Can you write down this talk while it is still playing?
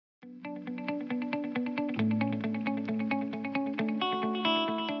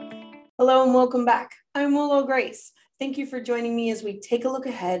Hello and welcome back. I'm Willow Grace. Thank you for joining me as we take a look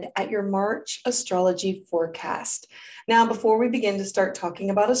ahead at your March astrology forecast. Now, before we begin to start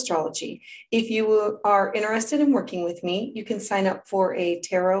talking about astrology, if you are interested in working with me, you can sign up for a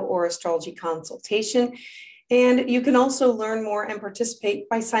tarot or astrology consultation. And you can also learn more and participate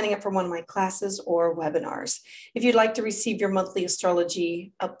by signing up for one of my classes or webinars. If you'd like to receive your monthly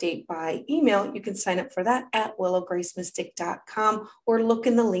astrology update by email, you can sign up for that at willowgracemystic.com or look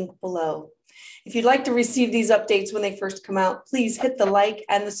in the link below. If you'd like to receive these updates when they first come out, please hit the like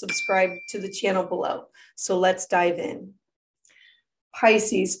and the subscribe to the channel below. So let's dive in.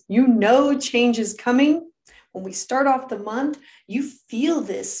 Pisces, you know change is coming. When we start off the month, you feel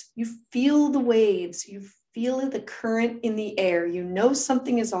this. You feel the waves. You feel the current in the air. You know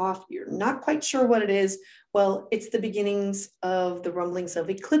something is off. You're not quite sure what it is. Well, it's the beginnings of the rumblings of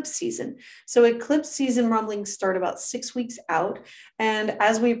eclipse season. So eclipse season rumblings start about 6 weeks out. And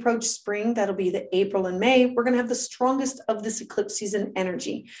as we approach spring, that'll be the April and May, we're going to have the strongest of this eclipse season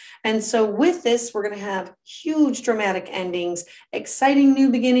energy. And so with this, we're going to have huge dramatic endings, exciting new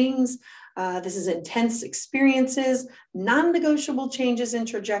beginnings. This is intense experiences, non-negotiable changes in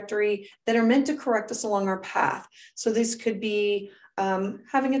trajectory that are meant to correct us along our path. So this could be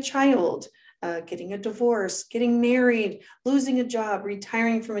having a child, getting a divorce, getting married, losing a job,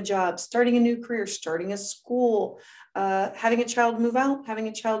 retiring from a job, starting a new career, starting a school, having a child move out, having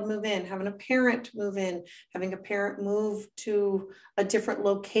a child move in, having a parent move in, having a parent move to a different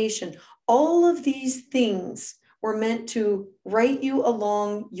location. All of these things were meant to write you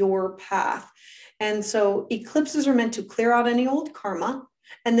along your path. And so eclipses are meant to clear out any old karma,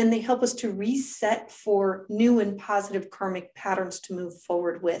 and then they help us to reset for new and positive karmic patterns to move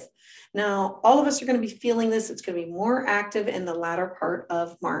forward with. Now, all of us are going to be feeling this. It's going to be more active in the latter part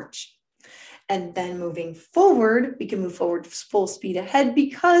of March. And then moving forward, we can move forward full speed ahead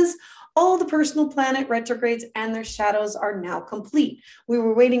because all the personal planet retrogrades and their shadows are now complete. We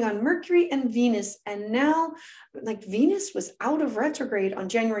were waiting on Mercury and Venus, and now, like, Venus was out of retrograde on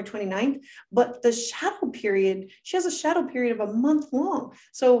January 29th, but the shadow period, she has a shadow period of a month long.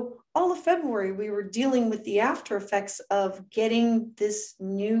 So all of February, we were dealing with the after effects of getting this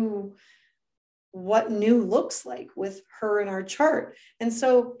new, what new looks like with her in our chart. And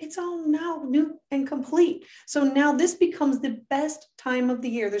so it's all now new and complete. So now this becomes the best time of the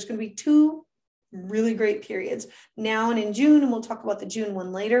year. There's going to be two really great periods now and in June, and we'll talk about the June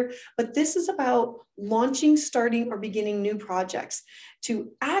one later. But this is about launching, starting, or beginning new projects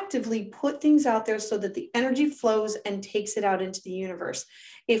to actively put things out there so that the energy flows and takes it out into the universe.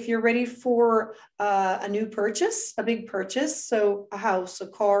 If you're ready for a new purchase, a big purchase, so a house, a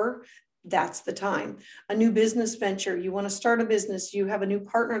car, that's the time. A new business venture, you want to start a business, you have a new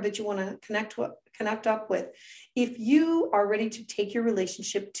partner that you want to connect up with. If you are ready to take your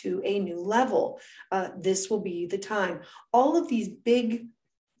relationship to a new level, this will be the time. All of these big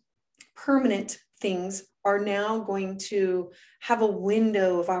permanent things are now going to have a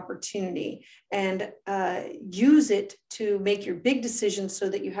window of opportunity, and use it to make your big decisions so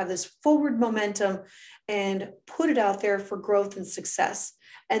that you have this forward momentum and put it out there for growth and success.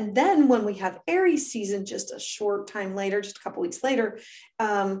 And then when we have Aries season, just a short time later, just a couple weeks later,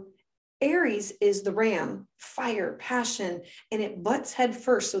 Aries is the ram, fire, passion, and it butts head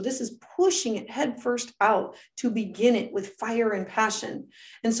first. So this is pushing it head first out to begin it with fire and passion.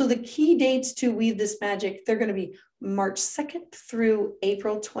 And so the key dates to weave this magic, they're going to be March 2nd through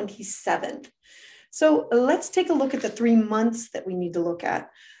April 27th. So let's take a look at the 3 months that we need to look at.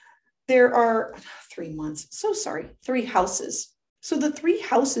 There are 3 months, three houses. So the 3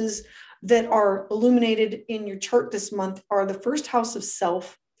 houses that are illuminated in your chart this month are the first house of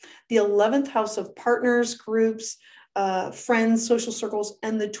self, the 11th house of partners, groups, friends, social circles,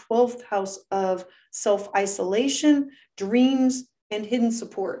 and the 12th house of self-isolation, dreams, and hidden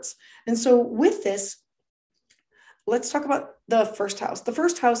supports. And so with this, let's talk about the first house. The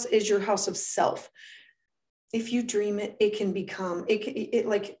first house is your house of self. If you dream it, it can become,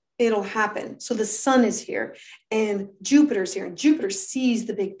 it'll happen. So the sun is here and Jupiter's here, and Jupiter sees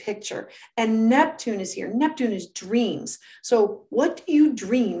the big picture, and Neptune is here. Neptune is dreams. So what do you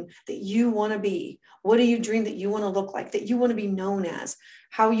dream that you want to be? What do you dream that you want to look like, that you want to be known as,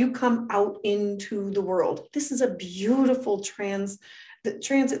 how you come out into the world? This is a beautiful transit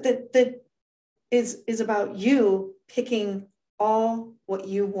that is about you picking all what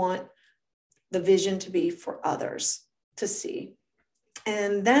you want the vision to be for others to see.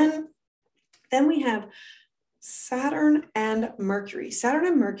 And then we have Saturn and Mercury. Saturn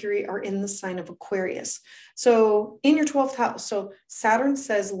and Mercury are in the sign of Aquarius. So in your 12th house, so Saturn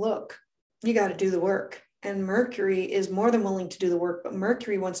says, look, you got to do the work. and Mercury is more than willing to do the work, but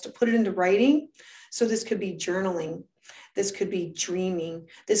Mercury wants to put it into writing. So this could be journaling. This could be dreaming.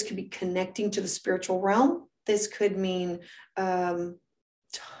 This could be connecting to the spiritual realm. This could mean talking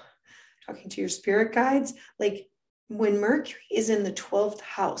to your spirit guides. Like when Mercury is in the 12th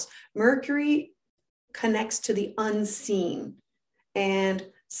house, Mercury connects to the unseen, and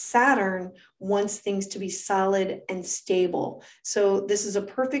Saturn wants things to be solid and stable. So this is a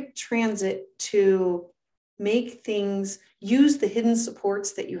perfect transit to make things, use the hidden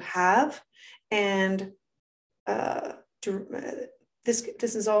supports that you have. And this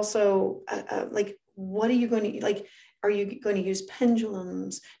is also like, what are you going to, like, are you going to use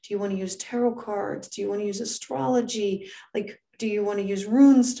pendulums? Do you want to use tarot cards? Do you want to use astrology? Like, do you want to use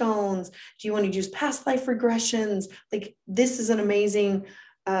rune stones? Do you want to use past life regressions? Like, this is an amazing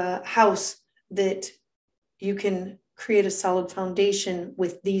house that you can create a solid foundation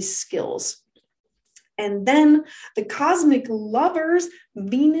with these skills. And then the cosmic lovers,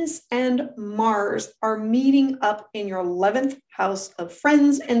 Venus and Mars, are meeting up in your 11th house of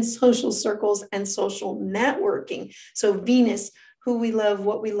friends and social circles and social networking. So Venus, who we love,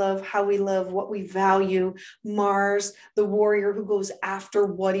 how we love, what we value. Mars, the warrior who goes after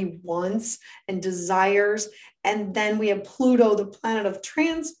what he wants and desires. And then we have Pluto, the planet of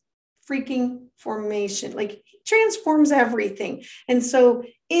freaking formation. Like, he transforms everything. And so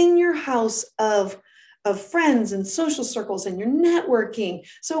in your house of friends and social circles and your networking,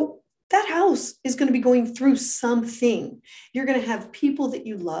 so that house is going to be going through something. You're going to have people that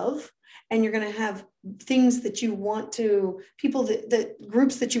you love, and you're going to have things that you want to, people that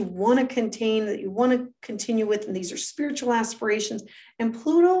groups that you want to contain, that you want to continue with, and these are spiritual aspirations. And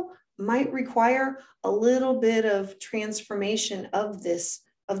Pluto might require a little bit of transformation of this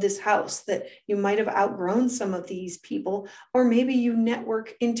house, that you might have outgrown some of these people, or maybe you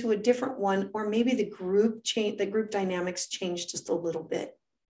network into a different one, or maybe the group dynamics change just a little bit.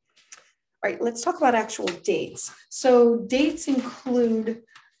 All right, let's talk about actual dates. So dates include,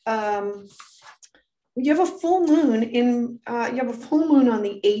 you have a full moon on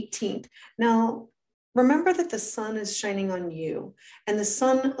the 18th. Now, remember that the sun is shining on you, and the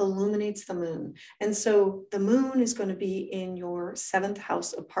sun illuminates the moon. And so the moon is going to be in your 7th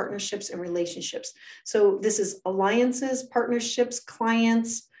house of partnerships and relationships. So this is alliances, partnerships,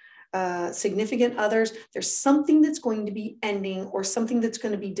 clients, significant others. There's something that's going to be ending, or something that's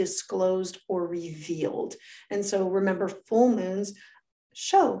going to be disclosed or revealed. And so remember, full moons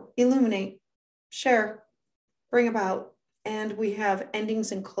show, illuminate, share, bring about. And we have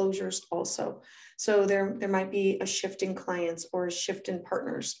endings and closures also. So there might be a shift in clients, or a shift in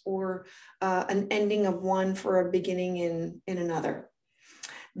partners, or an ending of one for a beginning in another.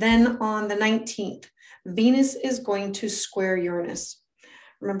 Then on the 19th, Venus is going to square Uranus.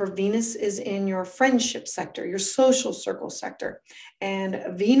 Remember, Venus is in your friendship sector, your social circle sector.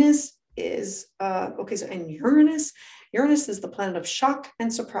 And Venus is, and Uranus is the planet of shock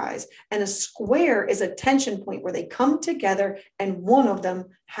and surprise. And a square is a tension point where they come together and one of them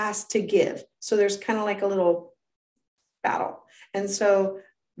has to give. So there's kind of like a little battle. And so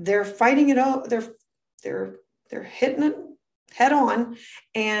they're fighting it out. They're hitting it head on.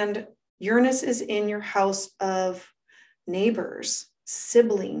 And Uranus is in your house of neighbors,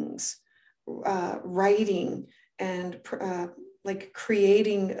 siblings, writing, and like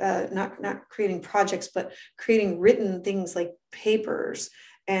creating, not creating projects, but creating written things like papers.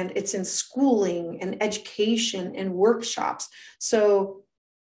 And it's in schooling and education and workshops. So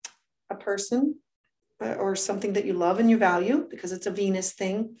a person or something that you love and you value, because it's a Venus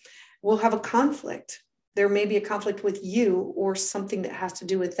thing, will have a conflict. There may be a conflict with you, or something that has to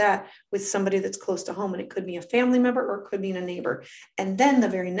do with that, with somebody that's close to home. And it could be a family member, or it could be a neighbor. And then the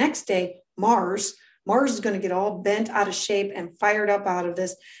very next day, Mars is going to get all bent out of shape and fired up out of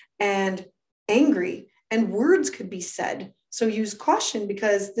this and angry, and words could be said. So use caution,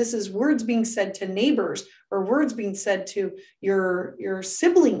 because this is words being said to neighbors, or words being said to your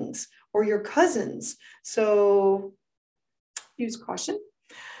siblings or your cousins. So use caution.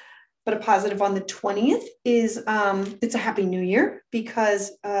 But a positive on the 20th is it's a happy new year,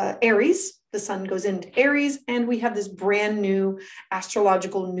 because Aries, the sun goes into Aries, and we have this brand new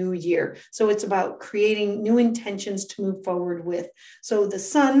astrological new year. So it's about creating new intentions to move forward with. So the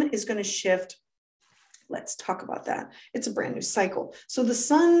sun is going to shift. Let's talk about that. It's a brand new cycle. So the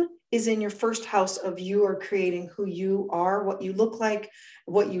sun is in your 1st house of, you are creating who you are, what you look like,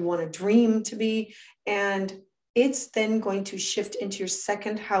 what you want to dream to be. And it's then going to shift into your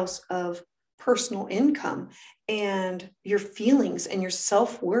 2nd house of personal income, and your feelings and your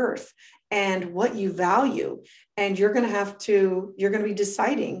self-worth and what you value. And you're going to be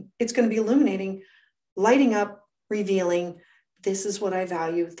deciding, it's going to be illuminating, lighting up, revealing, this is what I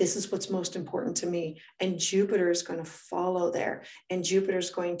value. This is what's most important to me. And Jupiter is going to follow there. And Jupiter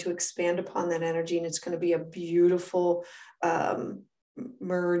is going to expand upon that energy. And it's going to be a beautiful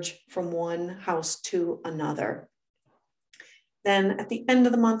merge from one house to another. Then at the end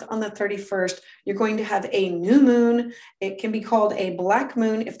of the month on the 31st, you're going to have a new moon. It can be called a black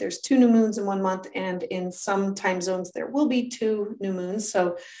moon if there's 2 new moons in one month, and in some time zones, there will be 2 new moons.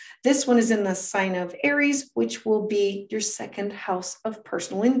 So this one is in the sign of Aries, which will be your 2nd house of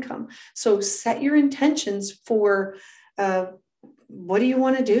personal income. So set your intentions for what do you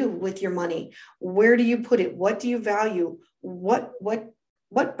want to do with your money? Where do you put it? What do you value? What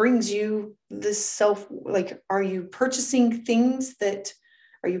brings you this self, like, are you purchasing things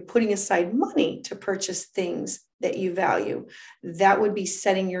are you putting aside money to purchase things that you value? That would be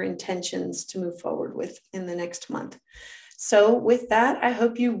setting your intentions to move forward with in the next month. So with that, I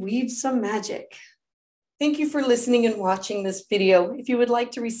hope you weave some magic. Thank you for listening and watching this video. If you would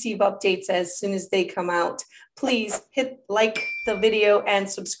like to receive updates as soon as they come out, please hit like the video and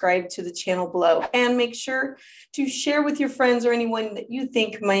subscribe to the channel below. And make sure to share with your friends or anyone that you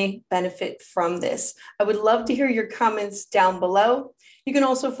think may benefit from this. I would love to hear your comments down below. You can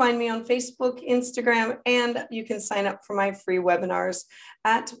also find me on Facebook, Instagram, and you can sign up for my free webinars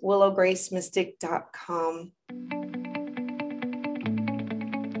at willowgracemystic.com.